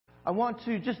I want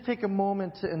to just take a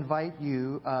moment to invite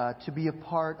you to be a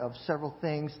part of several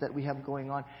things that we have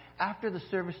going on. After the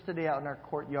service today out in our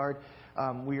courtyard,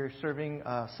 we are serving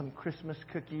some Christmas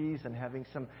cookies and having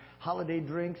some holiday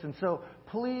drinks. And so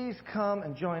please come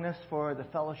and join us for the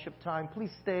fellowship time.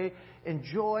 Please stay.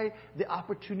 Enjoy the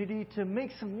opportunity to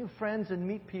make some new friends and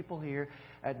meet people here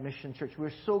at Mission Church. We're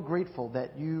so grateful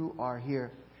that you are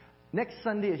here. Next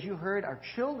Sunday, as you heard, our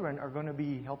children are going to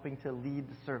be helping to lead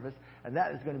the service, and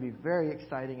that is going to be very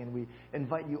exciting, and we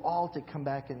invite you all to come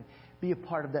back and be a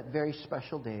part of that very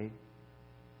special day.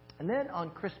 And then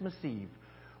on Christmas Eve,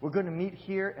 we're going to meet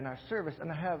here in our service,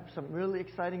 and I have some really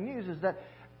exciting news, is that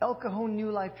El Cajon New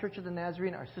Life Church of the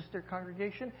Nazarene, our sister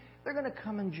congregation, they're going to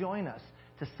come and join us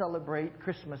to celebrate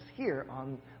Christmas here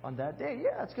on that day.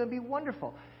 Yeah, it's going to be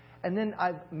wonderful. And then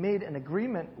I've made an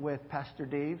agreement with Pastor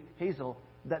Dave Hazel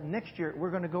that next year we're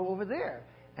going to go over there.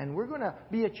 And we're going to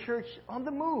be a church on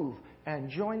the move and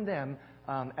join them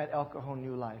at El Cajon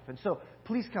New Life. And so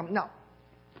please come. Now,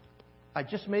 I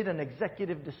just made an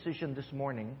executive decision this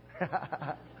morning,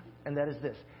 and that is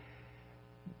this.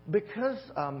 Because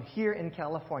here in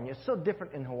California, it's so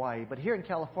different in Hawaii, but here in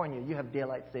California you have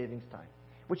daylight savings time,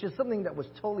 which is something that was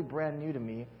totally brand new to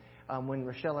me when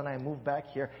Rochelle and I moved back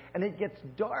here. And it gets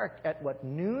dark at,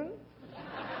 noon?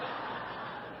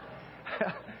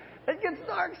 It gets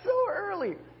dark so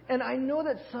early. And I know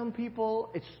that some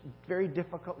people, it's very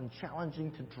difficult and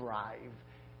challenging to drive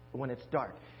when it's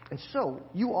dark. And so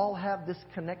you all have this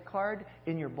Connect card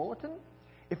in your bulletin.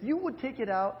 If you would take it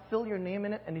out, fill your name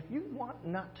in it, and if you want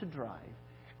not to drive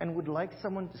and would like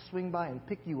someone to swing by and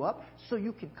pick you up so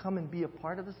you can come and be a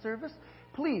part of the service,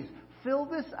 please fill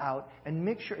this out and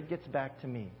make sure it gets back to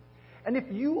me. And if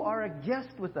you are a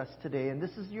guest with us today and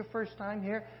this is your first time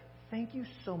here, thank you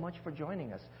so much for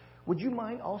joining us. Would you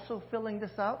mind also filling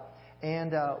this out?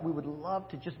 And we would love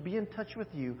to just be in touch with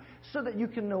you so that you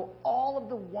can know all of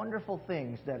the wonderful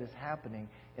things that is happening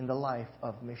in the life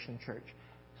of Mission Church.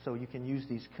 So you can use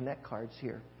these Connect cards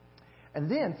here. And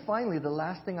then finally, the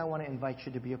last thing I want to invite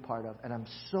you to be a part of, and I'm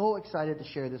so excited to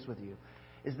share this with you,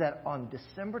 is that on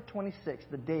December 26th,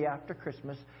 the day after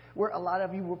Christmas, where a lot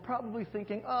of you were probably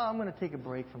thinking, oh, I'm going to take a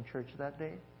break from church that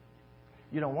day.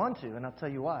 You don't want to, and I'll tell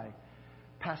you why.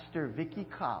 Pastor Vicky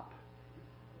Kopp.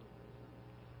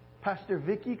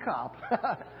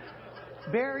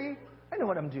 Barry, I know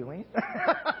what I'm doing.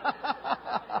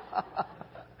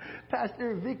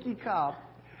 Pastor Vicky Kopp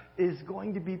is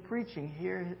going to be preaching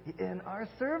here in our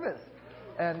service.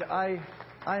 And I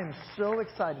am so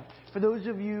excited. For those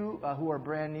of you who are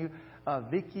brand new,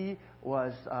 Vicky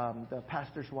was the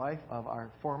pastor's wife of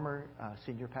our former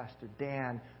senior pastor,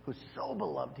 Dan, who's so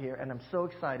beloved here. And I'm so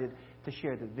excited to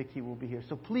share that Vicky will be here.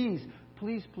 So please,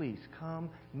 please, please come,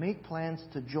 make plans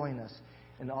to join us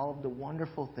in all of the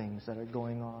wonderful things that are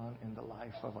going on in the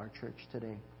life of our church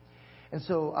today. And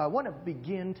so I want to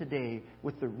begin today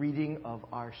with the reading of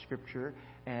our scripture.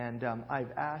 And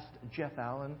I've asked Jeff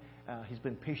Allen, he's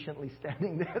been patiently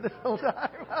standing there this whole time.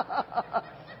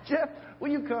 Jeff, will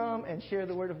you come and share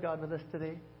the Word of God with us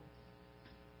today?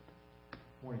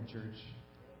 Morning, church.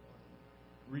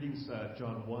 Readings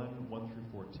John 1 through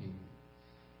 14.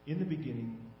 In the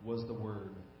beginning was the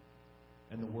Word,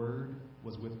 and the Word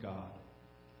was with God,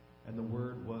 and the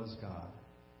Word was God.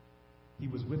 He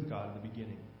was with God in the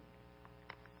beginning.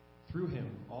 Through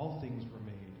him all things were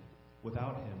made.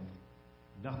 Without him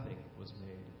nothing was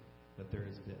made that there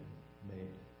has been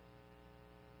made.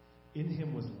 In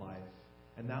him was life,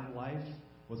 and that life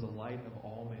was the light of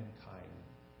all mankind.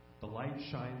 The light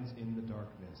shines in the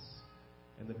darkness,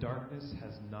 and the darkness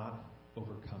has not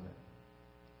overcome it.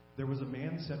 There was a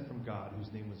man sent from God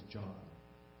whose name was John.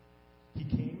 He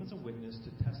came as a witness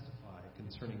to testify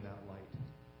concerning that light,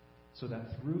 so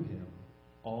that through him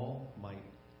all might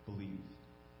believe.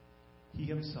 He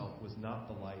himself was not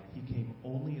the light. He came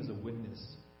only as a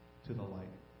witness to the light.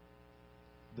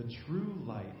 The true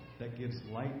light that gives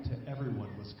light to everyone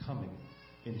was coming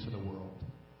into the world.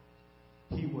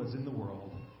 He was in the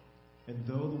world, and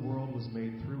though the world was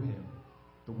made through him,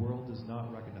 the world does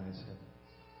not recognize him.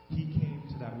 He came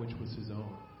to that which was his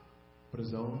own, but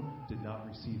his own did not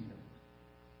receive him.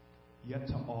 Yet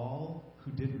to all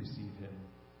who did receive him,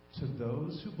 to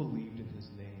those who believed in his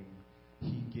name,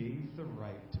 he gave the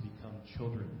right to become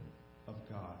children of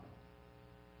God.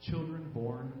 Children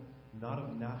born not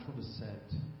of natural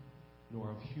descent, nor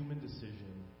of human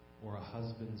decision or a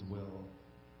husband's will,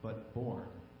 but born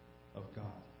of God.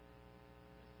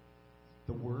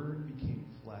 The Word became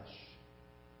flesh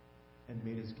and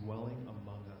made his dwelling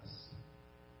among us,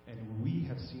 and we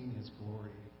have seen his glory,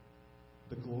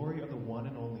 the glory of the one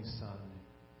and only Son,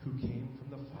 who came from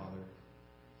the Father,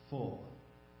 full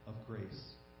of grace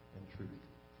and truth.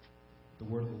 The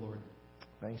word of the Lord.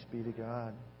 Thanks be to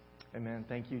God. Amen.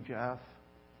 Thank you, Jeff.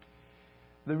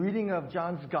 The reading of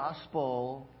John's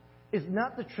Gospel is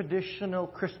not the traditional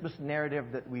Christmas narrative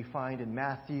that we find in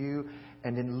Matthew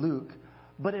and in Luke,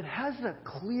 but it has a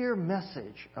clear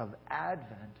message of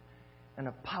Advent and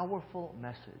a powerful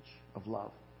message of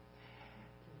love.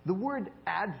 The word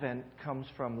Advent comes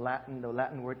from the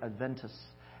Latin word adventus,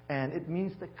 and it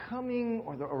means the coming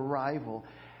or the arrival.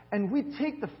 And we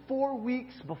take the 4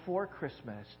 weeks before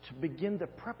Christmas to begin the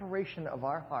preparation of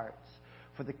our hearts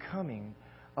for the coming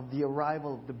of the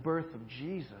arrival of the birth of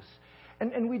Jesus.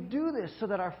 And we do this so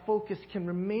that our focus can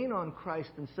remain on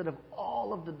Christ instead of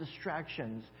all of the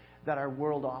distractions that our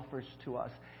world offers to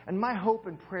us. And my hope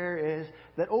and prayer is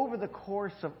that over the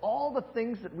course of all the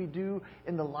things that we do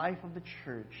in the life of the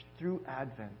church through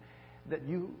Advent, that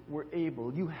you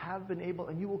have been able,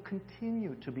 and you will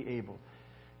continue to be able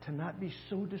to not be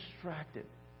so distracted,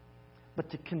 but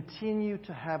to continue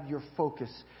to have your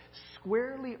focus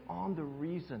squarely on the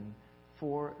reason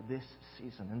for this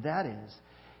season, and that is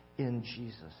in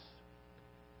Jesus.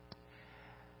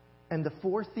 And the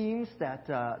 4 themes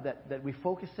that we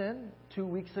focus in 2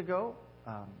 weeks ago,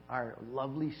 our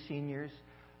lovely seniors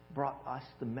brought us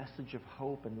the message of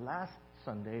hope, and last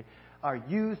Sunday, our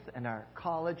youth and our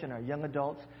college and our young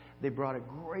adults, they brought a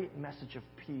great message of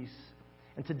peace.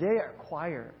 And today our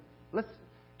choir,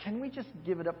 can we just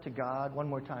give it up to God one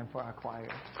more time for our choir?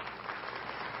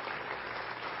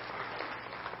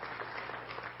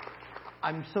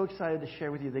 I'm so excited to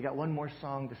share with you. They got one more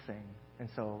song to sing, and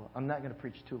so I'm not going to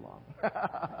preach too long.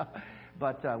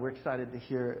 But we're excited to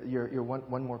hear your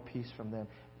one more piece from them.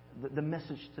 The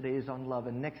message today is on love,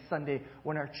 and next Sunday,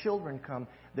 when our children come,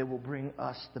 they will bring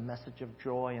us the message of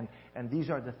joy, and these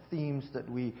are the themes that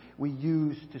we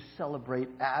use to celebrate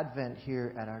Advent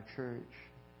here at our church.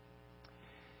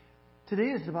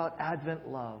 Today is about Advent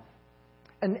love.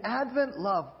 And Advent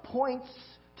love points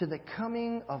to the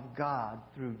coming of God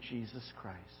through Jesus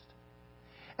Christ.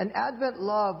 And Advent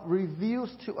love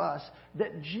reveals to us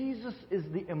that Jesus is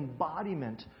the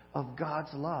embodiment of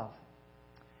God's love.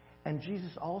 And Jesus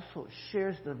also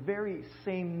shares the very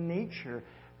same nature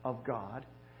of God.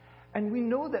 And we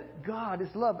know that God is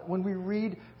love. When we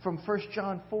read from 1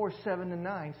 John 4, 7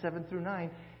 through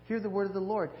 9, hear the word of the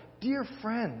Lord. Dear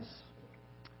friends,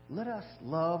 let us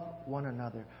love one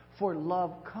another, for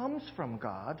love comes from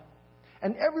God.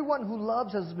 And everyone who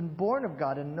loves has been born of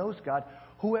God and knows God.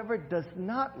 Whoever does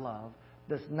not love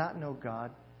does not know God,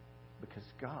 because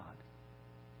God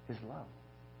is love.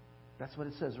 That's what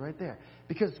it says right there.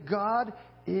 Because God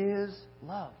is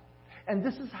love. And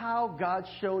this is how God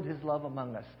showed His love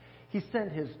among us. He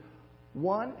sent His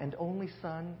one and only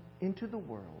Son into the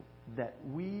world that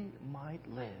we might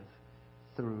live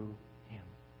through Him.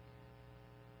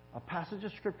 A passage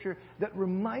of Scripture that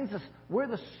reminds us where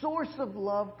the source of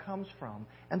love comes from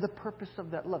and the purpose of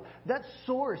that love. That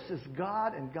source is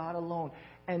God and God alone.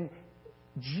 And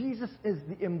Jesus is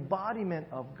the embodiment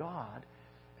of God.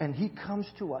 And He comes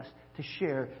to us to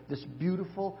share this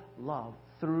beautiful love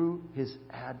through His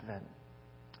Advent.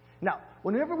 Now,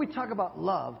 whenever we talk about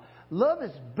love, love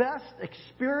is best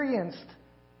experienced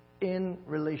in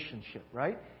relationship,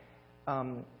 right?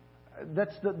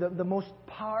 That's the most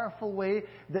powerful way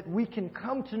that we can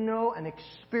come to know and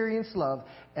experience love,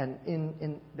 and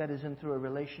that is through a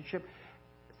relationship,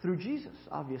 through Jesus,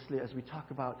 obviously, as we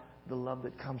talk about the love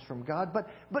that comes from God.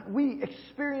 But we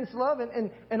experience love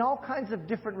in all kinds of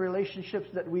different relationships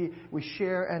that we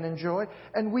share and enjoy.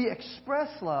 And we express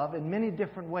love in many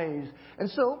different ways. And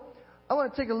so I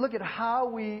want to take a look at how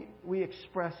we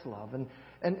express love.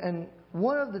 And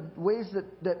one of the ways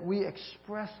that we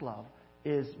express love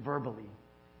is verbally.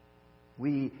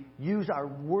 We use our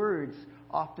words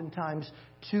oftentimes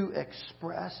to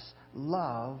express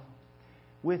love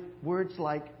with words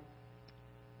like,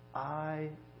 I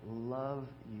love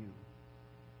you.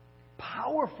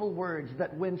 Powerful words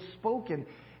that when spoken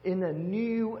in a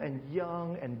new and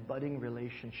young and budding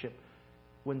relationship,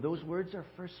 when those words are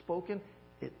first spoken,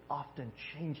 it often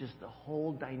changes the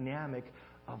whole dynamic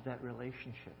of that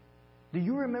relationship. Do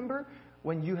you remember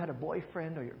when you had a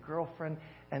boyfriend or your girlfriend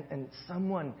and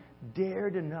someone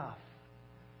dared enough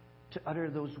to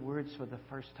utter those words for the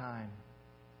first time?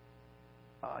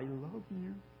 I love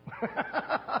you.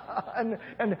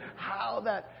 and how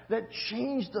that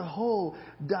changed the whole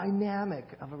dynamic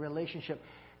of a relationship.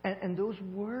 And those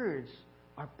words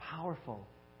are powerful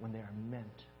when they are meant.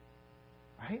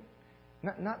 Right?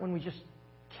 Not when we just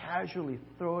casually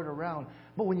throw it around,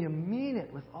 but when you mean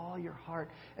it with all your heart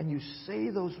and you say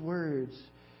those words,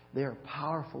 they are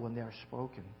powerful when they are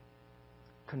spoken.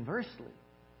 Conversely,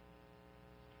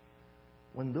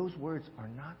 when those words are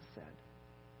not said,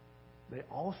 they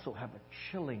also have a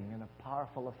chilling and a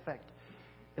powerful effect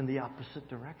in the opposite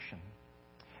direction.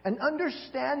 And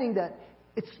understanding that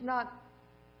it's not,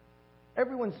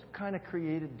 everyone's kind of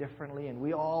created differently, and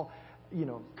we all,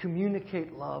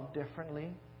 communicate love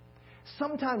differently.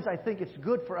 Sometimes I think it's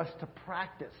good for us to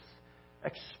practice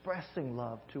expressing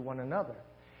love to one another.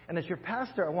 And as your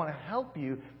pastor, I want to help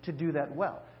you to do that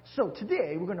well. So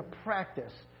today, we're going to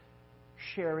practice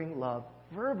sharing love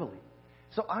verbally.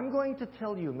 So I'm going to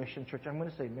tell you, Mission Church, I'm going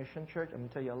to say, Mission Church, I'm going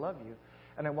to tell you I love you.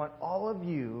 And I want all of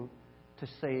you to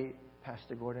say,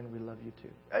 Pastor Gordon, we love you too.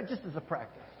 Just as a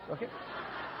practice, okay?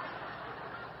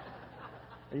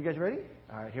 Are you guys ready?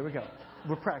 All right, here we go.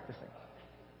 We're practicing.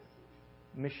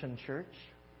 Mission Church,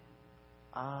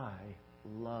 I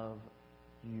love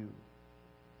you.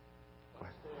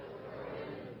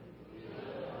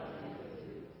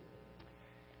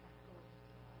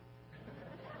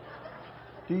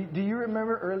 Do you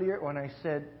remember earlier when I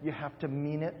said you have to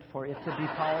mean it for it to be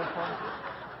powerful?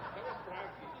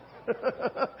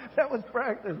 That was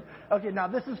practice. Okay, now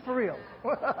this is for real.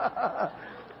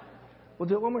 We'll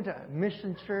do it one more time.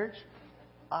 Mission Church,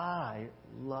 I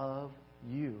love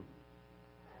you.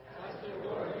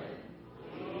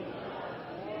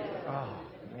 Oh,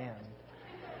 man.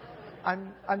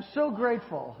 I'm so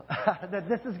grateful that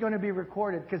this is going to be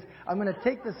recorded, because I'm going to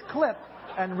take this clip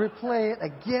and replay it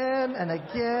again and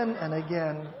again and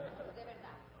again.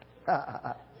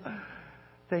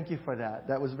 Thank you for that.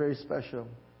 That was very special.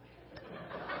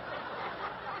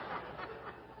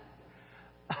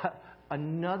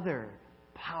 Another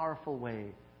powerful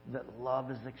way that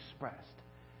love is expressed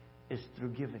is through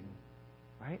giving,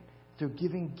 right? Through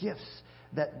giving gifts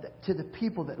that to the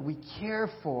people that we care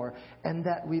for and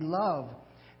that we love.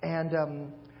 And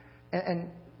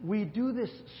we do this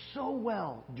so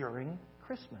well during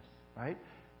Christmas, right?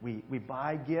 We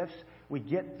buy gifts, we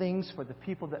get things for the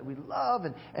people that we love,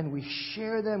 and we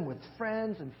share them with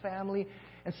friends and family.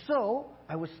 And so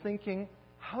I was thinking,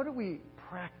 how do we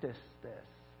practice this?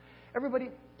 Everybody,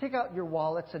 take out your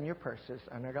wallets and your purses.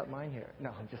 And I got mine here.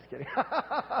 No, I'm just kidding.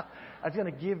 I was going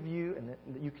to give you, and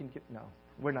you can give. No,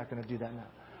 we're not going to do that now.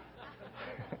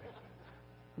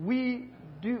 We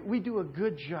do a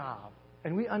good job,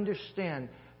 and we understand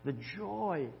the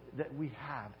joy that we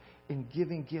have in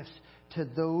giving gifts to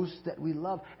those that we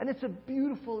love. And it's a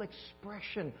beautiful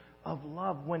expression of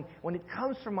love when it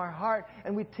comes from our heart,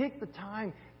 and we take the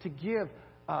time to give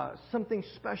something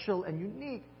special and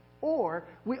unique. Or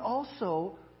we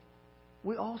also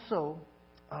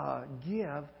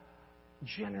give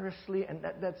generously, and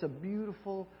that's a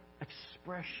beautiful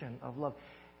expression of love.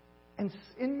 And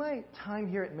in my time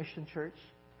here at Mission Church,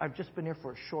 I've just been here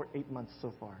for a short 8 months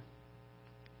so far.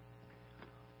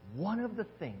 One of the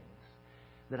things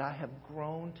that I have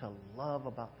grown to love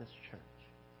about this church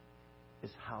is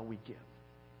how we give.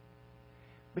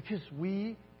 Because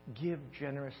we give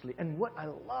generously. And what I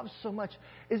love so much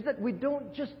is that we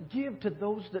don't just give to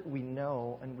those that we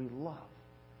know and we love,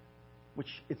 which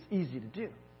it's easy to do.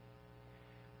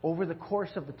 Over the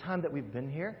course of the time that we've been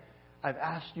here, I've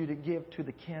asked you to give to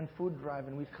the canned food drive,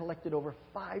 and we've collected over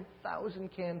 5,000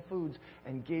 canned foods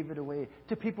and gave it away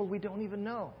to people we don't even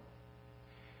know.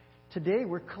 Today,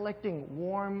 we're collecting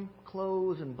warm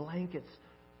clothes and blankets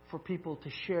for people to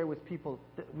share with people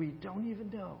that we don't even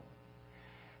know.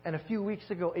 And a few weeks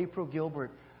ago, April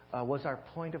Gilbert was our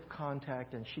point of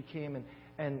contact, and she came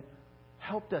and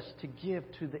helped us to give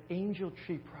to the Angel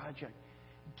Tree Project,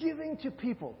 giving to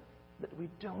people that we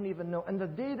don't even know. And the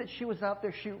day that she was out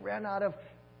there, she ran out of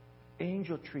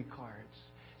Angel Tree cards.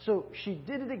 So she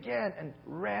did it again and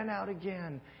ran out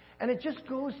again. And it just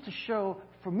goes to show,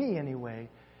 for me anyway,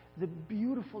 the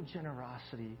beautiful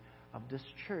generosity of this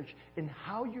church in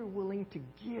how you're willing to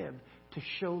give to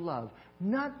show love,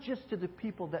 not just to the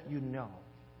people that you know,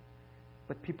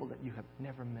 but people that you have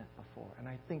never met before. And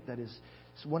I think that is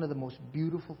one of the most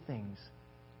beautiful things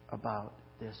about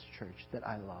this church that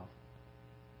I love.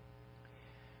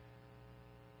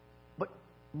 But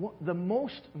the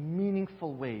most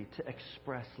meaningful way to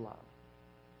express love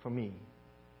for me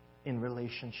in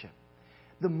relationship,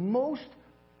 the most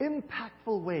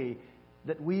impactful way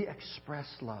that we express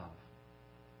love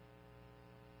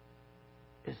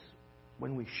is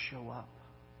when we show up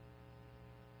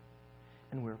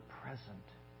and we're present.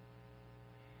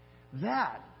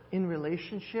 That, in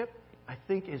relationship, I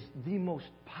think is the most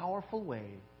powerful way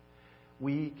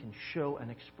we can show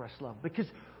and express love. Because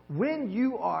when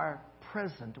you are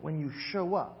present, when you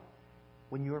show up,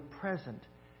 when you're present,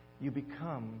 you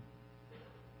become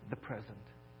the present.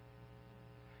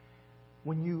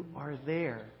 When you are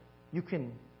there, you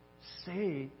can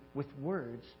say with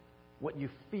words, what you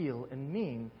feel and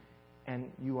mean, and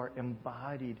you are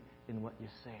embodied in what you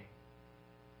say.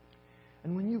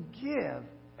 And when you give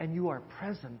and you are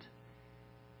present,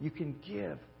 you can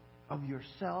give of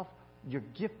yourself, your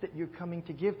gift that you're coming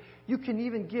to give. You can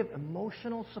even give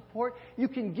emotional support. You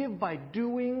can give by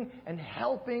doing and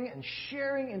helping and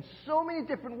sharing in so many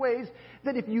different ways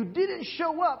that if you didn't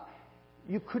show up,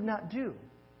 you could not do.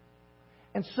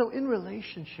 And so in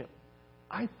relationship,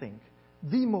 I think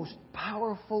the most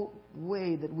powerful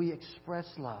way that we express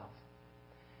love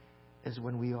is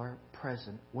when we are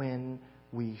present, when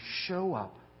we show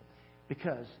up,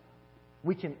 because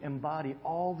we can embody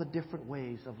all the different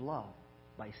ways of love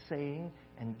by saying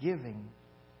and giving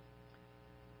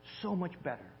so much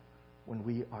better when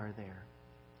we are there.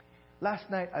 Last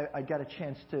night, I got a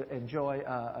chance to enjoy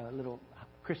a little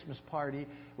Christmas party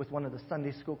with one of the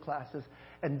Sunday school classes,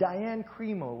 and Diane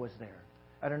Cremo was there.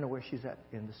 I don't know where she's at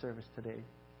in the service today,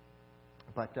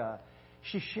 but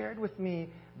she shared with me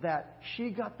that she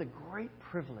got the great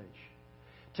privilege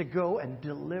to go and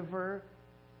deliver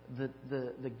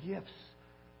the gifts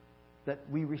that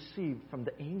we received from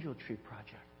the Angel Tree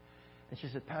Project. And she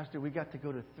said, Pastor, we got to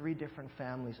go to 3 different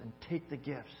families and take the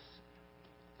gifts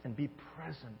and be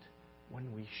present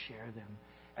when we share them.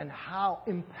 And how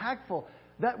impactful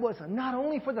that was, not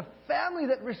only for the family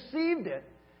that received it,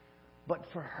 but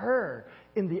for her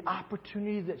in the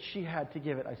opportunity that she had to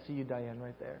give it. I see you, Diane,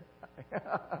 right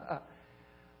there.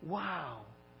 Wow.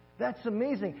 That's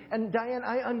amazing. And Diane,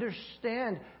 I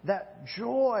understand that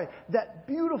joy, that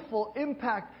beautiful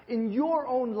impact in your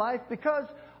own life, because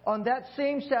on that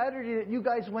same Saturday that you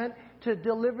guys went to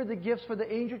deliver the gifts for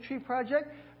the Angel Tree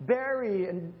Project, Barry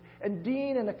and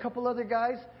Dean and a couple other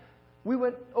guys, we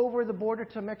went over the border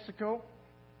to Mexico,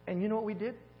 and you know what we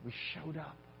did? We showed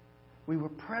up. We were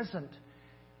present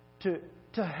to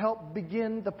help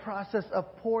begin the process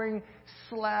of pouring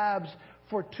slabs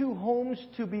for 2 homes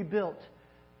to be built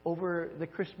over the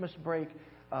Christmas break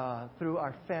through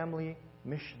our family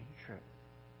mission trip.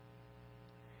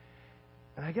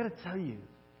 And I got to tell you,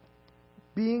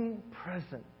 being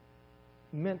present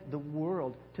meant the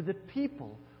world to the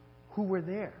people who were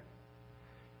there.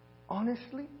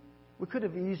 Honestly, we could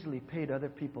have easily paid other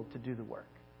people to do the work.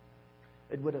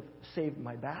 It would have saved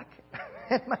my back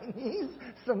and my knees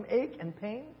some ache and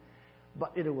pain,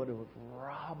 but it would have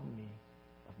robbed me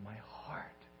of my heart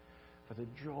for the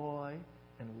joy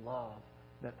and love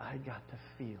that I got to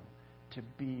feel to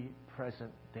be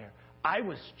present there. I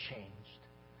was changed,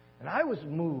 and I was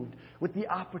moved with the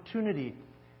opportunity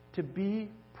to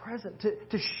be present,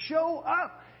 to show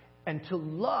up, and to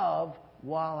love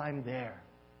while I'm there.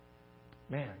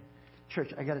 Man,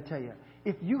 church, I got to tell you,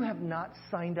 if you have not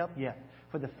signed up yet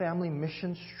for the family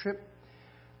missions trip,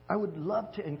 I would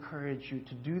love to encourage you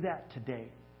to do that today.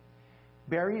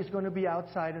 Barry is going to be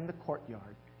outside in the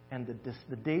courtyard, and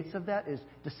the dates of that is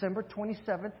December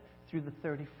 27th through the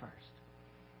 31st.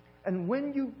 And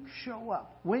when you show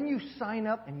up, when you sign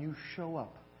up and you show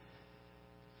up,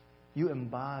 you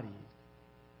embody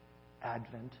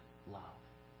Advent love.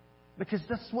 Because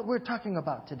that's what we're talking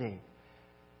about today.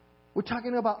 We're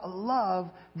talking about a love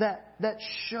that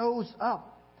shows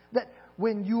up. That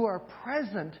when you are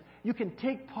present, you can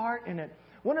take part in it.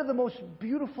 One of the most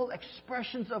beautiful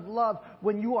expressions of love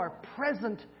when you are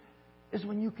present is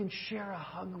when you can share a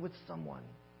hug with someone.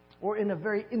 Or in a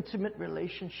very intimate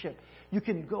relationship, you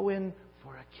can go in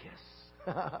for a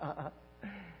kiss.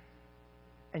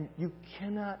 And you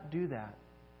cannot do that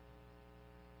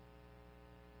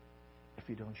if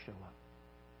you don't show up.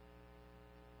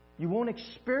 You won't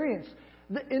experience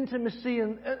the intimacy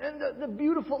and the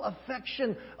beautiful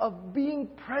affection of being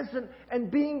present and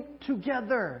being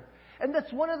together. And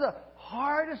that's one of the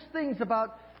hardest things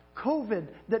about COVID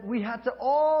that we had to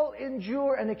all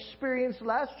endure and experience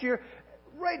last year,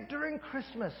 right during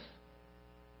Christmas.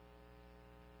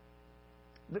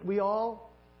 That we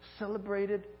all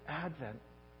celebrated Advent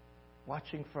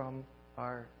watching from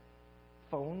our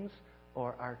phones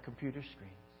or our computer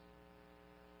screens.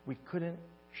 We couldn't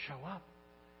show up.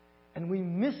 And we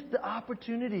missed the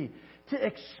opportunity to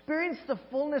experience the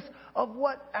fullness of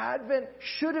what Advent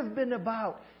should have been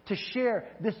about, to share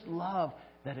this love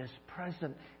that is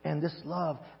present and this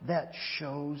love that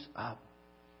shows up.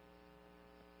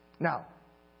 Now,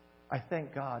 I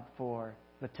thank God for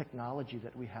the technology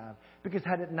that we have, because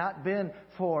had it not been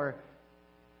for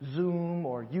Zoom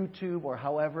or YouTube or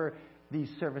however these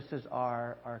services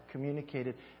are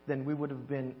communicated, then we would have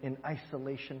been in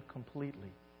isolation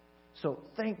completely. So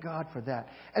thank God for that.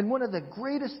 And one of the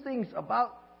greatest things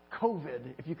about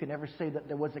COVID, if you can ever say that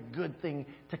there was a good thing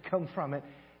to come from it,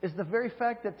 is the very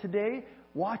fact that today,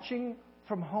 watching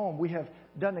from home, we have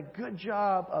done a good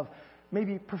job of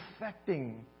maybe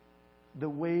perfecting the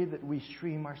way that we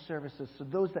stream our services so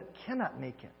those that cannot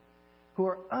make it, who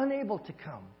are unable to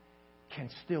come, can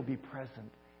still be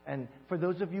present. And for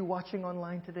those of you watching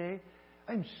online today,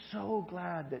 I'm so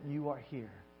glad that you are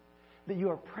here, that you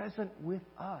are present with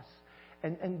us,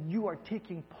 and you are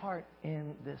taking part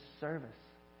in this service.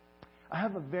 I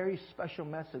have a very special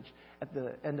message at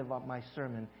the end of my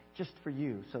sermon just for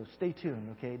you, so stay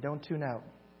tuned, okay? Don't tune out.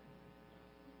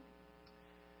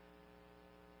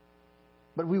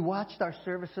 But we watched our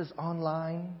services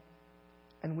online,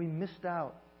 and we missed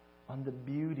out on the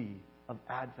beauty of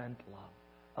Advent love.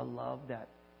 A love that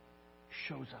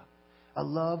shows up. A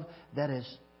love that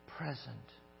is present.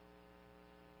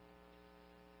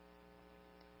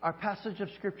 Our passage of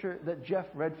Scripture that Jeff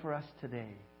read for us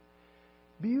today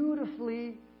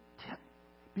beautifully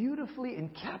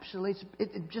encapsulates,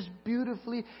 it just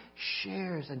beautifully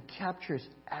shares and captures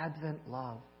Advent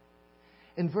love.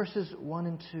 In verses 1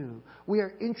 and 2, we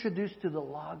are introduced to the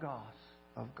Logos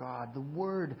of God, the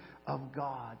Word of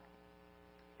God.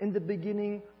 In the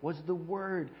beginning was the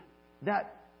Word.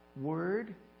 That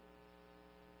Word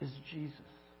is Jesus.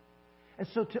 And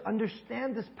so to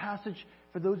understand this passage,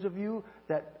 for those of you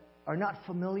that are not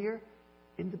familiar,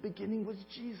 in the beginning was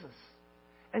Jesus.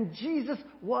 And Jesus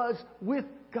was with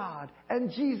God.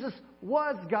 And Jesus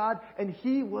was God. And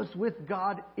He was with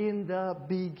God in the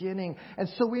beginning. And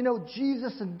so we know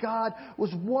Jesus and God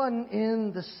was one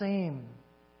in the same.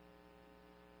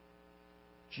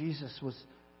 Jesus was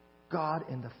God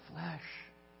in the flesh.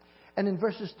 And in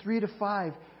verses 3 to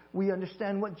 5, we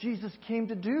understand what Jesus came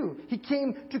to do. He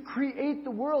came to create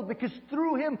the world because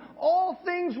through Him all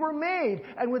things were made.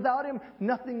 And without Him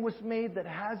nothing was made that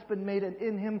has been made. And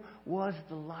in Him was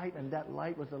the light. And that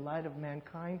light was the light of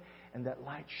mankind. And that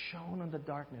light shone on the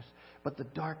darkness. But the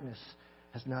darkness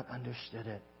has not understood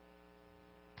it.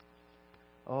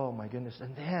 Oh my goodness.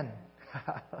 And then,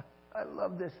 I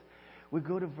love this. We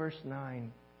go to verse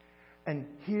 9. And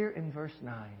here in verse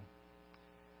 9,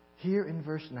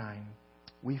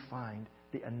 we find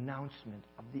the announcement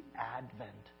of the advent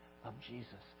of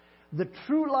Jesus. The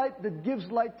true light that gives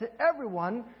light to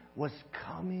everyone was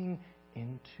coming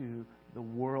into the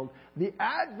world. The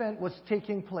advent was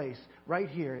taking place right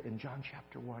here in John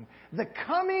chapter 1. The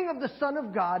coming of the Son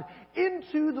of God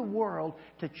into the world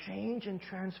to change and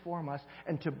transform us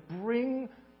and to bring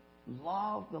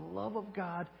love, the love of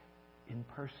God in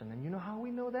person. And you know how we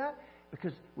know that?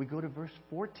 Because we go to verse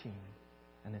 14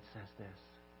 and it says this.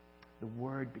 The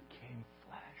Word became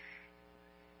flesh,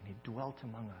 and He dwelt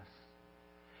among us.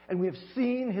 And we have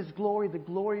seen His glory, the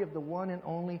glory of the one and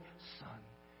only Son,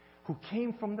 who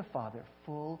came from the Father,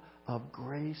 full of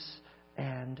grace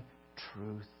and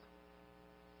truth.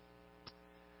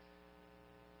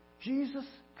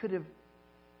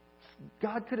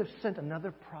 God could have sent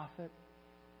another prophet.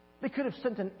 They could have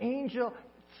sent an angel.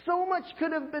 So much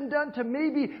could have been done to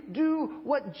maybe do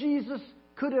what Jesus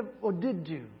could have or did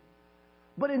do.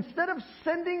 But instead of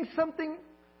sending something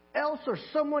else or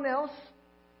someone else,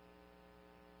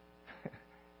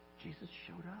 Jesus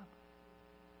showed up.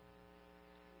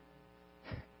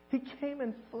 He came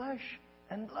in flesh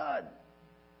and blood.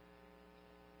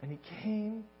 And He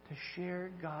came to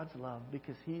share God's love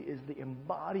because He is the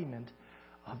embodiment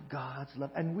of God's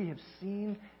love. And we have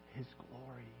seen His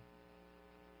glory.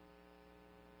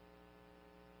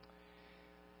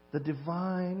 The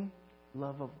divine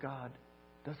love of God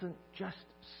doesn't just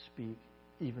speak,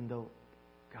 even though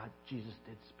Jesus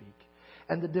did speak.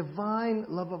 And the divine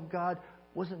love of God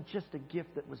wasn't just a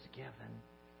gift that was given,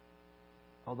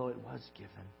 although it was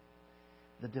given.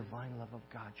 The divine love of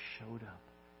God showed up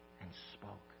and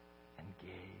spoke and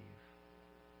gave.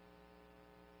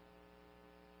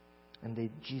 And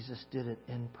Jesus did it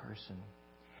in person.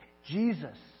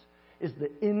 Jesus is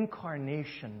the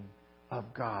incarnation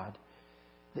of God.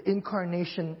 The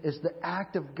incarnation is the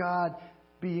act of God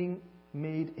being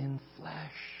made in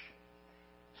flesh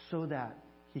so that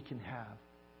He can have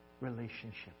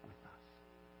relationship with us.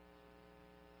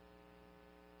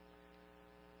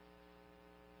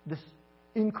 This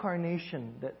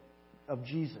incarnation of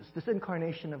Jesus, this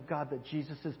incarnation of God that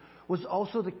Jesus is, was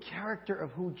also the character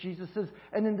of who Jesus is.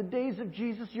 And in the days of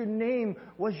Jesus, your name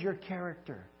was your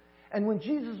character. And when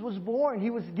Jesus was born,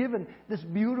 He was given this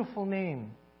beautiful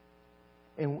name.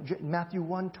 In Matthew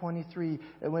 1:23,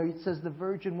 where it says, the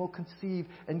virgin will conceive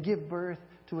and give birth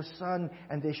to a son,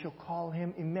 and they shall call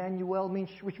Him Emmanuel,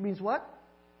 which means what?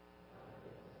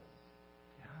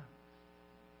 Yeah.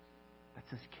 That's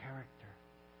His character.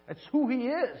 That's who He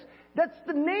is. That's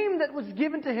the name that was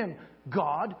given to Him.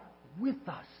 God with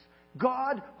us.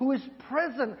 God who is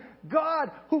present.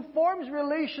 God who forms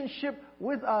relationship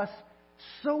with us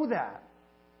so that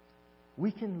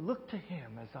we can look to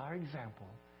Him as our example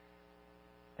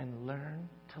and learn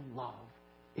to love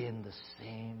in the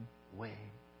same way.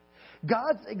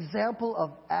 God's example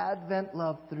of Advent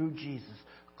love through Jesus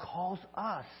calls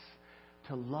us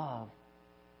to love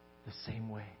the same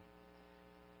way.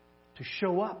 To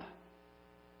show up.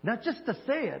 Not just to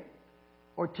say it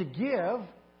or to give,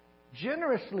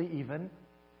 generously even.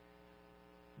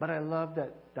 But I love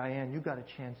that, Diane, you got a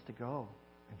chance to go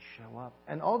and show up.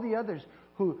 And all the others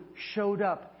who showed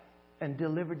up and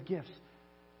delivered gifts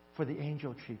for the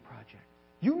Angel Tree Project.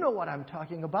 You know what I'm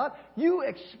talking about. You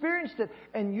experienced it.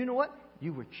 And you know what?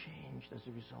 You were changed as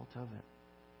a result of it.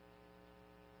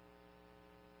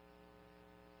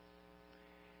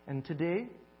 And today,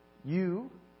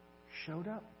 you showed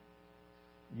up.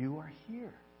 You are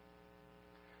here.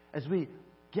 As we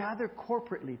gather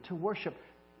corporately to worship,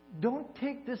 don't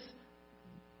take this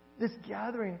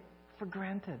gathering for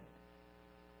granted.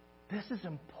 This is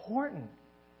important.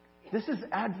 This is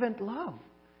Advent love.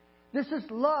 This is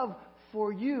love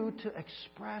for you to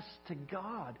express to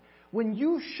God. When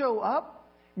you show up,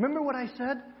 remember what I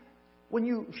said? When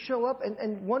you show up,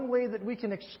 and one way that we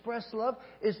can express love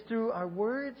is through our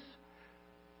words.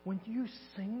 When you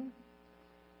sing,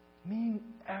 mean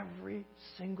every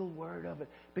single word of it.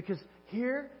 Because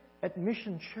here at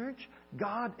Mission Church,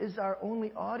 God is our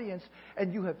only audience,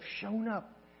 and you have shown up.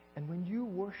 And when you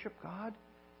worship God,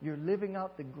 you're living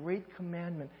out the great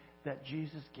commandment that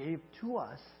Jesus gave to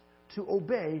us to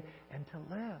obey and to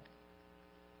live.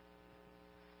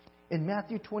 In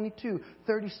Matthew 22,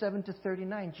 37 to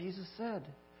 39, Jesus said,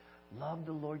 love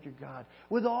the Lord your God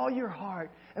with all your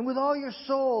heart and with all your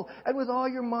soul and with all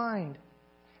your mind.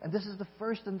 And this is the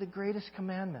first and the greatest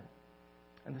commandment.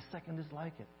 And the second is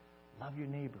like it. Love your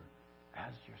neighbor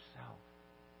as yourself.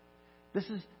 This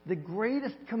is the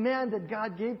greatest command that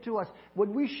God gave to us.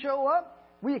 When we show up,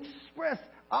 we express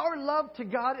our love to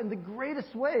God in the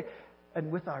greatest way. And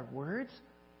with our words,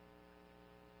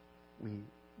 we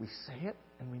say it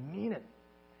and we mean it.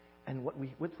 And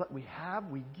with what we have,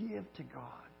 we give to God.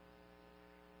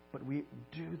 But we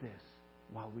do this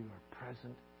while we are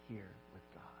present here with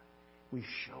God. We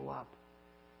show up.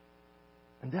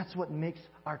 And that's what makes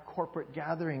our corporate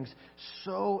gatherings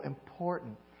so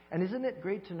important. And isn't it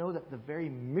great to know that the very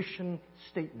mission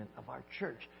statement of our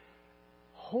church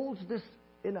holds this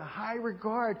in a high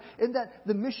regard, in that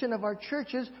the mission of our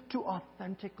church is to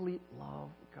authentically love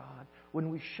God.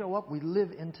 When we show up, we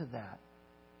live into that.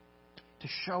 To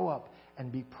show up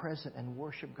and be present and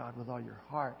worship God with all your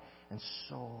heart and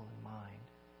soul and mind.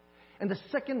 And the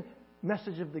second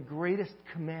message of the greatest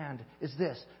command is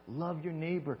this: love your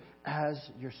neighbor as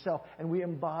yourself. And we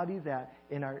embody that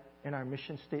in our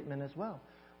mission statement as well.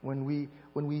 When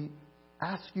we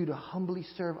ask you to humbly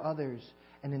serve others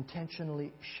and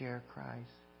intentionally share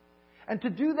Christ. And to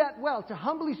do that well, to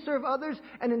humbly serve others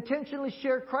and intentionally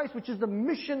share Christ, which is the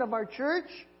mission of our church,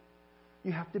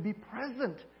 you have to be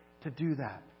present to do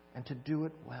that and to do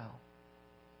it well.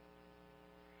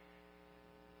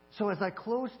 So as I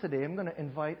close today, I'm going to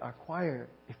invite our choir,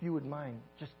 if you would mind,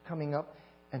 just coming up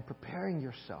and preparing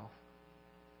yourself.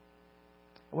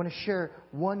 I want to share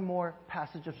one more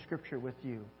passage of Scripture with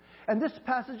you. And this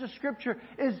passage of Scripture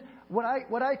is what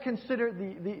I consider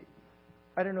the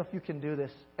I don't know if you can do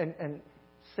this. And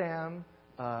Sam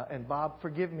and Bob,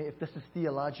 forgive me if this is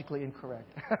theologically incorrect.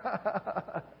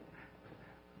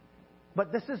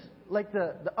 But this is like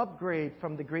the upgrade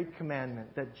from the great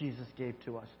commandment that Jesus gave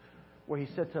to us, where He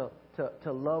said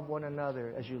to love one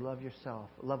another as you love yourself.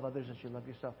 Love others as you love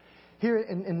yourself. Here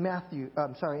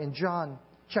in John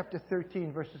chapter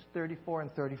 13, verses 34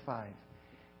 and 35,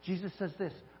 Jesus says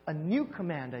this: a new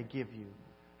command I give you.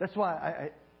 That's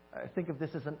why I think of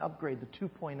this as an upgrade, the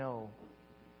 2.0.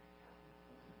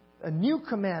 A new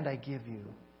command I give you.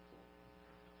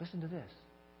 Listen to this.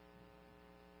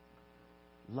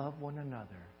 Love one another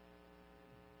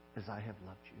as I have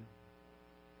loved you.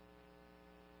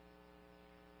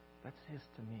 That's His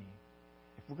to me.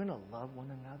 If we're going to love one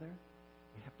another,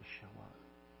 we have to show up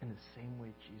in the same way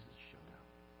Jesus showed up.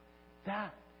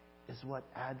 That is what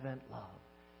Advent love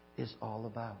is all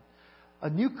about. A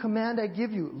new command I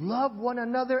give you: love one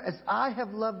another as I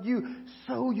have loved you,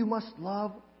 so you must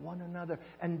love one another.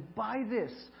 And by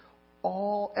this,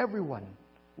 everyone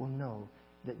will know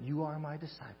that you are my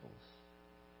disciples,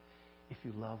 if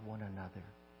you love one another.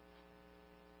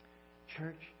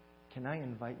 Church, can I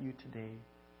invite you today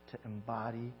to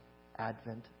embody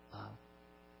Advent love?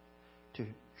 To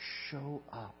show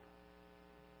up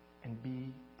and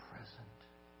be present.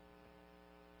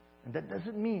 And that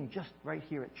doesn't mean just right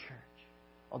here at church,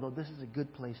 although this is a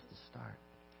good place to start.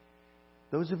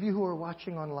 Those of you who are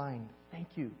watching online, thank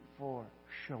you for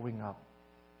showing up.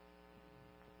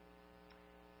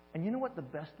 And you know what the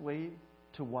best way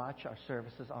to watch our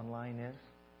services online is?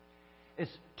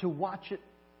 Is to watch it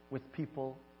with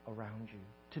people around you.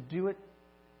 To do it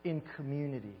in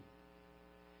community.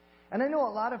 And I know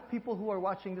a lot of people who are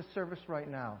watching this service right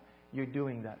now, you're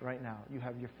doing that right now. You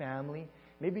have your family,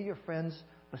 maybe your friends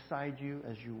beside you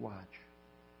as you watch.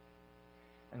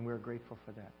 And we're grateful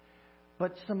for that.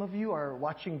 But some of you are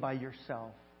watching by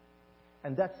yourself.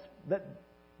 And that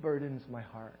burdens my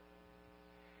heart.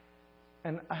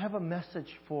 And I have a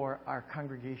message for our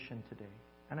congregation today.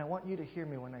 And I want you to hear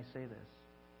me when I say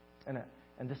this.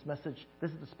 And this message,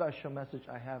 this is the special message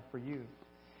I have for you.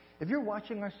 If you're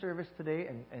watching our service today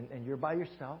and you're by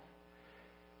yourself,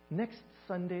 next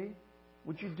Sunday,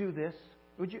 would you do this?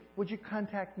 Would you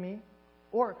contact me?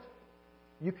 Or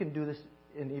you can do this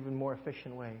in an even more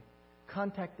efficient way.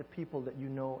 Contact the people that you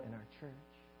know in our church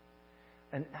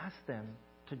and ask them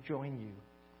to join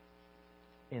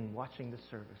you in watching the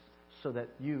service so that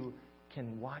you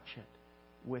can watch it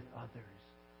with others.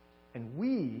 And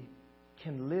we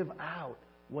can live out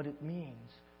what it means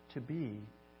to be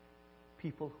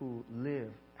people who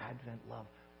live Advent love.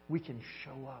 We can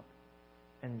show up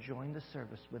and join the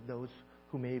service with those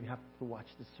who may have to watch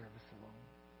the service alone.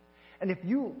 And if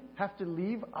you have to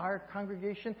leave our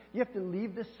congregation, you have to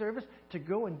leave this service to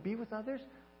go and be with others,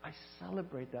 I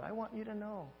celebrate that. I want you to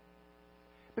know.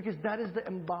 Because that is the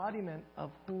embodiment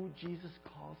of who Jesus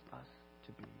calls us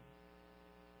to be.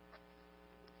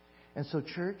 And so,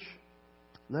 church,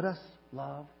 let us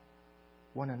love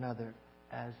one another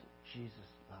as Jesus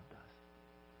loved us.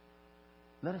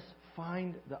 Let us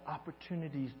find the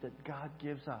opportunities that God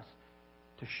gives us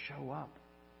to show up.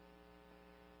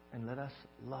 And let us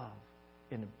love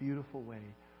in a beautiful way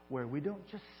where we don't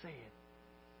just say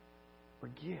it or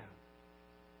give,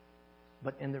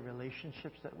 but in the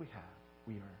relationships that we have,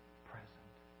 we are present.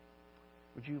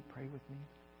 Would you pray with me?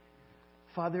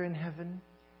 Father in heaven,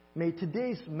 may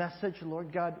today's message,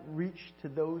 Lord God, reach to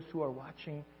those who are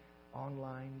watching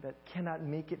online that cannot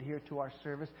make it here to our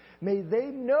service. May they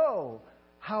know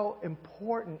how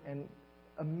important and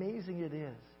amazing it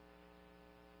is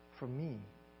for me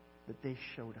that they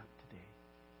showed up today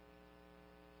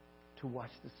to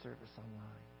watch the service online.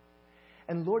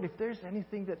 And Lord, if there's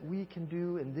anything that we can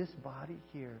do in this body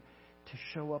here to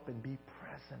show up and be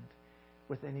present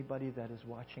with anybody that is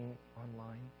watching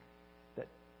online, that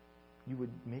you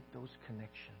would make those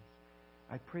connections.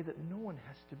 I pray that no one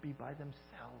has to be by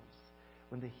themselves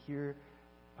when they hear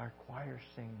our choir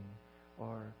sing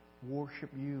or worship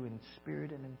you in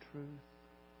spirit and in truth.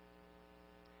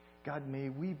 God, may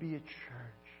we be a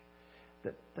church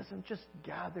that doesn't just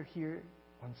gather here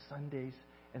on Sundays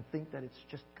and think that it's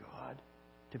just God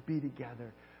to be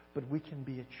together, but we can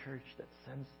be a church that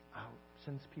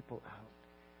sends people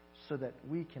out so that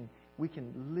we can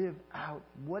live out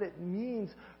what it means,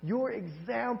 your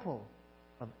example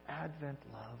of Advent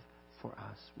love for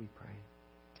us, we pray.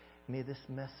 May this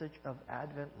message of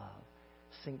Advent love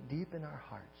sink deep in our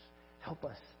hearts. Help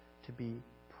us to be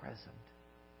present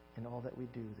in all that we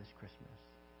do this Christmas.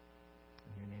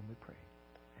 In your name we pray.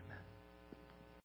 Amen.